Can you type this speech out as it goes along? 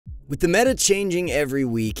With the meta changing every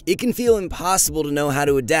week, it can feel impossible to know how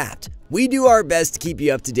to adapt. We do our best to keep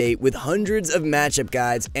you up to date with hundreds of matchup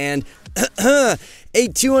guides and a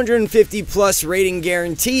 250 plus rating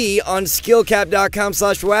guarantee on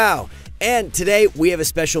skillcap.com/wow. And today we have a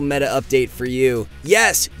special meta update for you.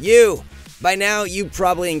 Yes, you! By now, you've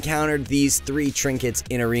probably encountered these 3 trinkets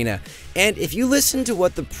in Arena. And if you listen to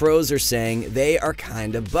what the pros are saying, they are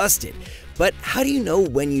kinda busted. But how do you know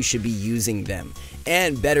when you should be using them?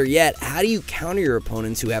 And better yet, how do you counter your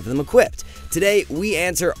opponents who have them equipped? Today, we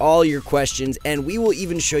answer all your questions, and we will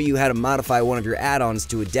even show you how to modify one of your add-ons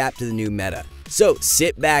to adapt to the new meta. So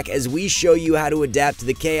sit back as we show you how to adapt to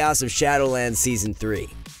the chaos of Shadowlands Season 3.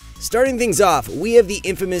 Starting things off, we have the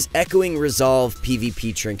infamous Echoing Resolve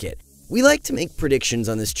PvP trinket. We like to make predictions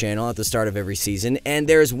on this channel at the start of every season, and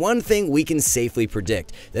there is one thing we can safely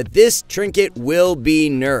predict, that this trinket will be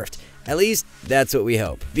nerfed. At least, that's what we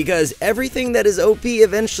hope. Because everything that is OP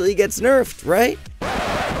eventually gets nerfed, right?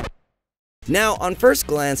 Now, on first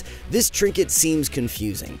glance, this trinket seems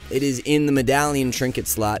confusing. It is in the medallion trinket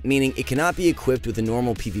slot, meaning it cannot be equipped with a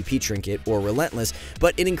normal PvP trinket or relentless,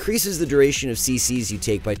 but it increases the duration of CCs you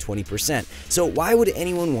take by 20%. So why would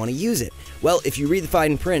anyone want to use it? Well, if you read the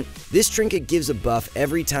fine print, this trinket gives a buff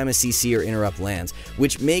every time a CC or interrupt lands,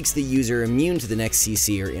 which makes the user immune to the next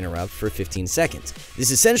CC or interrupt for 15 seconds. This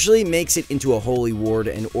essentially makes it into a Holy Ward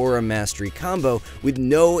and Aura Mastery combo with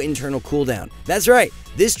no internal cooldown. That's right,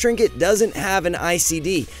 this trinket doesn't have an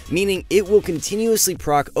ICD, meaning it will continuously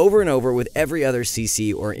proc over and over with every other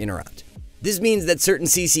CC or interrupt. This means that certain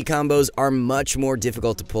CC combos are much more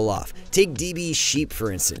difficult to pull off. Take DB Sheep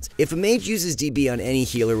for instance. If a mage uses DB on any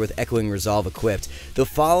healer with Echoing Resolve equipped, the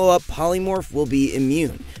follow-up polymorph will be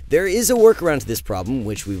immune. There is a workaround to this problem,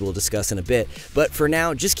 which we will discuss in a bit, but for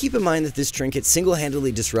now, just keep in mind that this trinket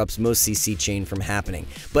single-handedly disrupts most CC chain from happening.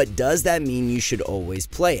 But does that mean you should always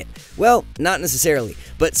play it? Well, not necessarily,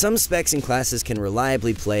 but some specs and classes can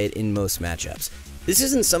reliably play it in most matchups. This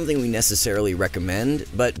isn't something we necessarily recommend,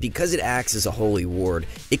 but because it acts as a holy ward,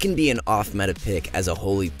 it can be an off-meta pick as a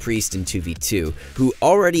holy priest in 2v2, who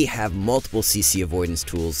already have multiple CC avoidance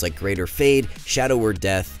tools like Greater Fade, Shadow Word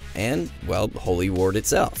Death, and, well, Holy Ward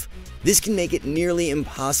itself. This can make it nearly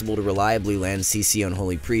impossible to reliably land CC on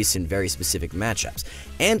Holy Priests in very specific matchups,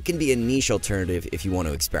 and can be a niche alternative if you want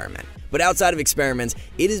to experiment. But outside of experiments,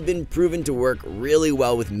 it has been proven to work really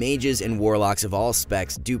well with mages and warlocks of all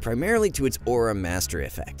specs due primarily to its Aura Mastery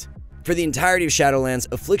effect. For the entirety of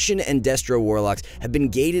Shadowlands, Affliction and Destro Warlocks have been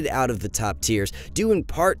gated out of the top tiers, due in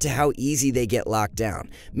part to how easy they get locked down.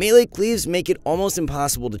 Melee cleaves make it almost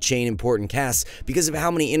impossible to chain important casts because of how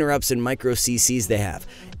many interrupts and micro CCs they have.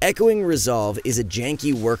 Echoing Resolve is a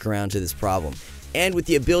janky workaround to this problem, and with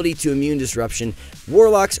the ability to immune disruption,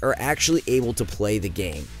 Warlocks are actually able to play the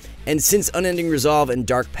game. And since Unending Resolve and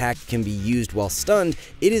Dark Pact can be used while stunned,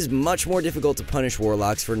 it is much more difficult to punish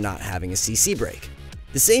Warlocks for not having a CC break.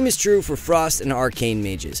 The same is true for Frost and Arcane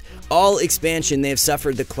mages. All expansion they have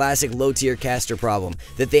suffered the classic low tier caster problem,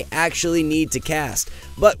 that they actually need to cast.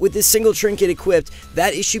 But with this single trinket equipped,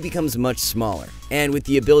 that issue becomes much smaller. And with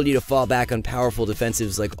the ability to fall back on powerful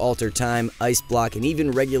defensives like Alter Time, Ice Block, and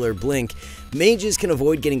even regular Blink, mages can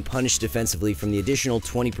avoid getting punished defensively from the additional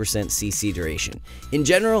 20% CC duration. In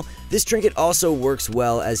general, this trinket also works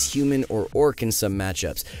well as human or orc in some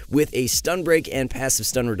matchups, with a stun break and passive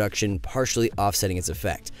stun reduction partially offsetting its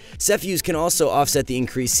effect. Cephus can also offset the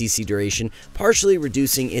increased CC duration, partially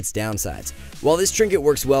reducing its downsides. While this trinket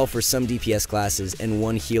works well for some DPS classes and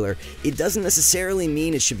one healer, it doesn't necessarily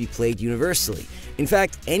mean it should be played universally. In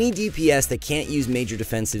fact, any DPS that can't use major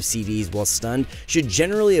defensive CDs while stunned should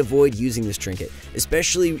generally avoid using this trinket,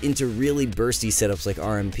 especially into really bursty setups like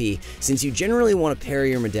RMP, since you generally want to pair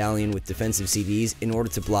your medallion with defensive CDs in order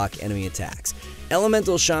to block enemy attacks.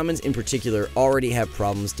 Elemental shamans in particular already have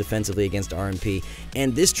problems defensively against RMP,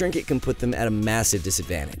 and this trinket can put them at a massive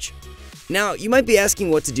disadvantage. Now, you might be asking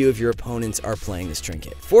what to do if your opponents are playing this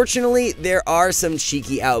trinket. Fortunately, there are some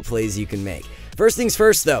cheeky outplays you can make. First things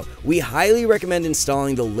first though, we highly recommend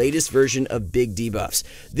installing the latest version of Big Debuffs.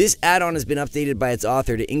 This add-on has been updated by its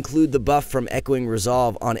author to include the buff from Echoing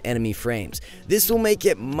Resolve on enemy frames. This will make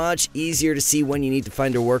it much easier to see when you need to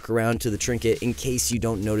find a workaround to the trinket in case you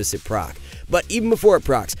don't notice it proc. But even before it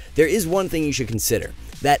procs, there is one thing you should consider.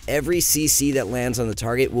 That every CC that lands on the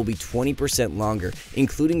target will be 20% longer,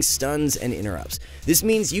 including stuns and interrupts. This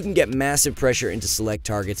means you can get massive pressure into select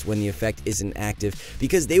targets when the effect isn't active,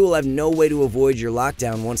 because they will have no way to avoid your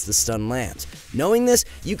lockdown once the stun lands. Knowing this,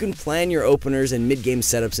 you can plan your openers and mid-game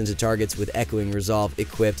setups into targets with Echoing Resolve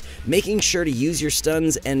equipped, making sure to use your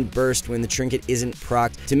stuns and burst when the trinket isn't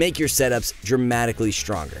procced to make your setups dramatically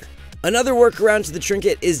stronger. Another workaround to the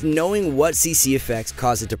trinket is knowing what CC effects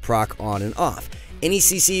cause it to proc on and off. Any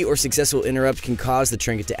CC or successful interrupt can cause the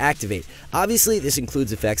trinket to activate. Obviously, this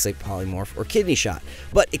includes effects like polymorph or kidney shot,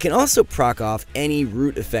 but it can also proc off any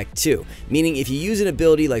root effect too, meaning if you use an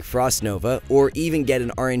ability like Frost Nova or even get an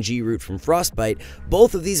RNG root from Frostbite,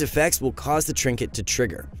 both of these effects will cause the trinket to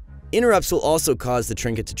trigger. Interrupts will also cause the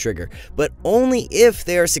trinket to trigger, but only if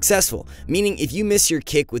they are successful, meaning if you miss your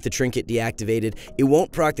kick with the trinket deactivated, it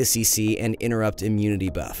won't proc the CC and interrupt immunity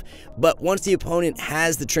buff. But once the opponent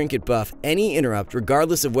has the trinket buff, any interrupt,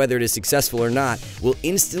 regardless of whether it is successful or not, will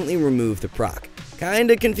instantly remove the proc.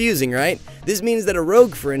 Kinda confusing, right? This means that a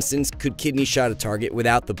rogue, for instance, could kidney shot a target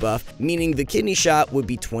without the buff, meaning the kidney shot would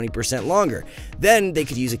be 20% longer. Then they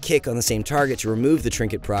could use a kick on the same target to remove the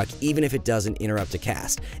trinket proc even if it doesn't interrupt a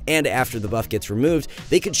cast. And after the buff gets removed,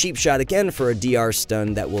 they could cheap shot again for a DR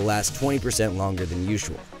stun that will last 20% longer than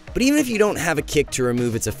usual. But even if you don't have a kick to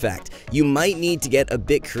remove its effect, you might need to get a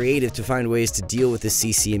bit creative to find ways to deal with the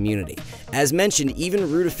CC immunity. As mentioned,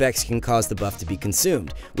 even root effects can cause the buff to be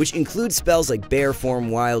consumed, which includes spells like Bear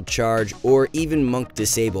Form, Wild Charge, or even Monk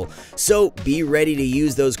Disable, so be ready to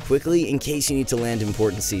use those quickly in case you need to land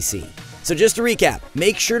important CC. So just to recap,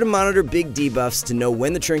 make sure to monitor big debuffs to know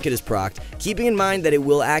when the trinket is procced, keeping in mind that it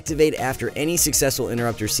will activate after any successful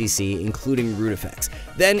interrupt or CC, including root effects.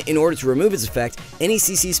 Then, in order to remove its effect, any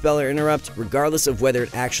CC spell or interrupt, regardless of whether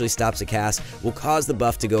it actually stops a cast, will cause the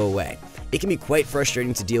buff to go away. It can be quite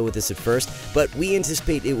frustrating to deal with this at first, but we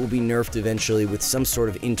anticipate it will be nerfed eventually with some sort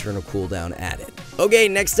of internal cooldown added. Okay,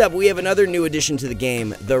 next up we have another new addition to the game,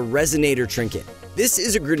 the Resonator trinket. This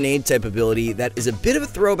is a grenade type ability that is a bit of a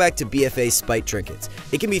throwback to BFA spite trinkets.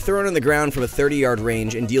 It can be thrown on the ground from a 30-yard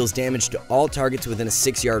range and deals damage to all targets within a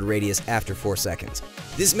 6-yard radius after 4 seconds.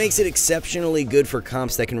 This makes it exceptionally good for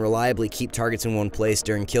comps that can reliably keep targets in one place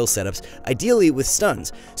during kill setups, ideally with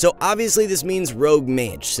stuns. So obviously this means rogue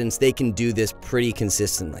mage, since they can do this pretty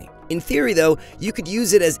consistently. In theory though, you could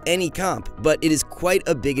use it as any comp, but it is quite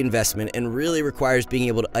a big investment and really requires being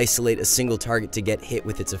able to isolate a single target to get hit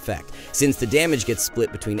with its effect, since the damage gets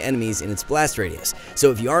split between enemies in its blast radius. So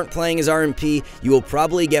if you aren't playing as RMP, you will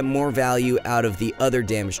probably get more value out of the other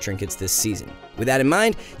damage trinkets this season. With that in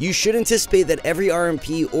mind, you should anticipate that every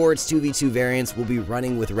RMP or its 2v2 variants will be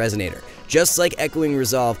running with Resonator. Just like Echoing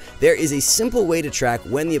Resolve, there is a simple way to track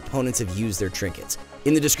when the opponents have used their trinkets.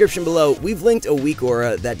 In the description below, we've linked a weak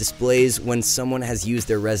aura that displays when someone has used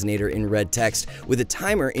their Resonator in red text with a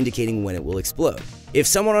timer indicating when it will explode. If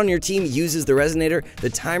someone on your team uses the Resonator, the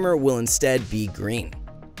timer will instead be green.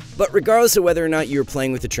 But regardless of whether or not you're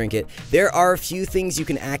playing with the trinket, there are a few things you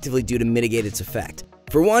can actively do to mitigate its effect.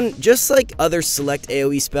 For one, just like other select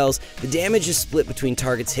AoE spells, the damage is split between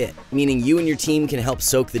targets hit, meaning you and your team can help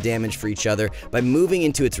soak the damage for each other by moving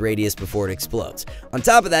into its radius before it explodes. On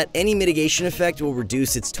top of that, any mitigation effect will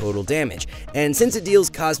reduce its total damage, and since it deals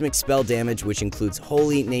cosmic spell damage, which includes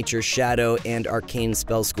Holy, Nature, Shadow, and Arcane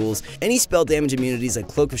spell schools, any spell damage immunities like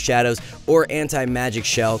Cloak of Shadows or Anti-Magic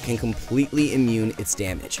Shell can completely immune its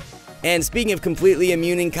damage. And speaking of completely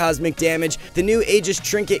immuning cosmic damage, the new Aegis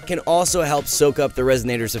trinket can also help soak up the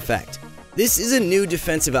Resonator's effect. This is a new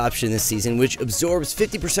defensive option this season which absorbs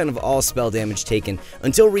 50% of all spell damage taken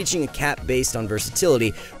until reaching a cap based on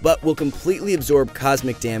versatility, but will completely absorb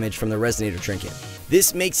cosmic damage from the Resonator trinket.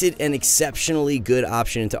 This makes it an exceptionally good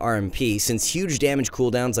option into RMP, since huge damage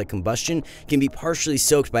cooldowns like Combustion can be partially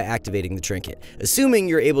soaked by activating the trinket, assuming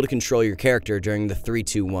you're able to control your character during the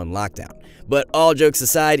 3-2-1 lockdown. But all jokes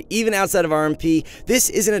aside, even outside of RMP, this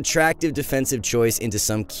is an attractive defensive choice into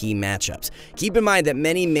some key matchups. Keep in mind that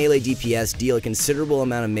many melee DPS deal a considerable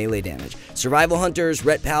amount of melee damage. Survival Hunters,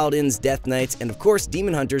 Ret Paladins, Death Knights, and of course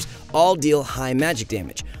Demon Hunters all deal high magic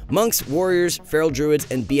damage. Monks, Warriors, Feral Druids,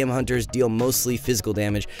 and BM Hunters deal mostly physical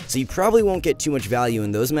damage, so you probably won't get too much value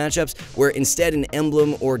in those matchups, where instead an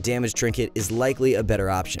emblem or damage trinket is likely a better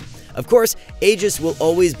option. Of course, Aegis will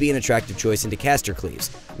always be an attractive choice into caster cleaves,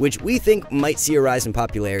 which we think might see a rise in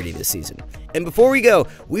popularity this season. And before we go,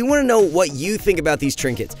 we want to know what you think about these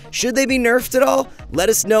trinkets. Should they be nerfed at all? Let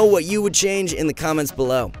us know what you would change in the comments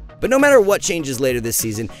below. But no matter what changes later this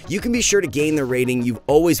season, you can be sure to gain the rating you've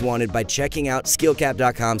always wanted by checking out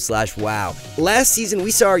skillcap.com/wow. Last season,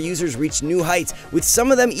 we saw our users reach new heights, with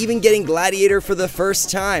some of them even getting Gladiator for the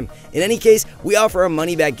first time. In any case, we offer a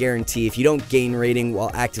money-back guarantee if you don't gain rating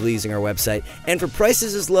while actively using our website, and for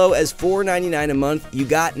prices as low as $4.99 a month, you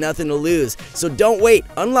got nothing to lose. So don't wait,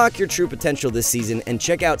 unlock your true potential this season and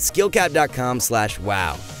check out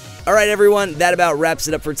skillcap.com/wow. Alright everyone, that about wraps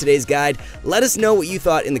it up for today's guide. Let us know what you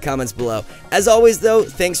thought in the comments below. As always though,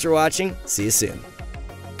 thanks for watching, see you soon.